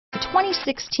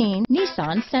2016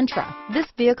 Nissan Sentra. This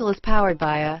vehicle is powered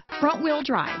by a Front-wheel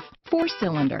drive,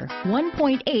 4-cylinder,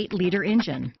 1.8-liter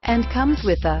engine, and comes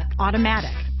with a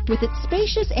automatic. With its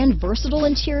spacious and versatile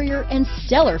interior and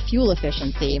stellar fuel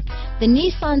efficiency, the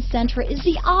Nissan Sentra is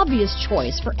the obvious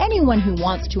choice for anyone who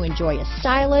wants to enjoy a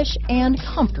stylish and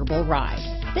comfortable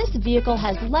ride. This vehicle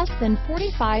has less than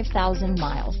 45,000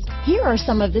 miles. Here are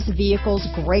some of this vehicle's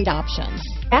great options: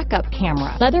 backup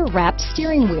camera, leather-wrapped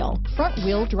steering wheel,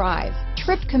 front-wheel drive,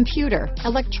 trip computer,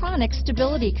 electronic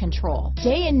stability control,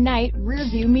 day and night rear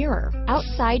view mirror,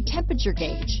 outside temperature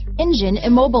gauge, engine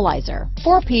immobilizer,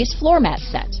 4-piece floor mat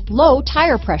set, low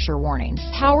tire pressure warning,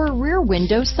 power rear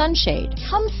window sunshade.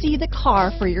 Come see the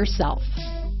car for yourself.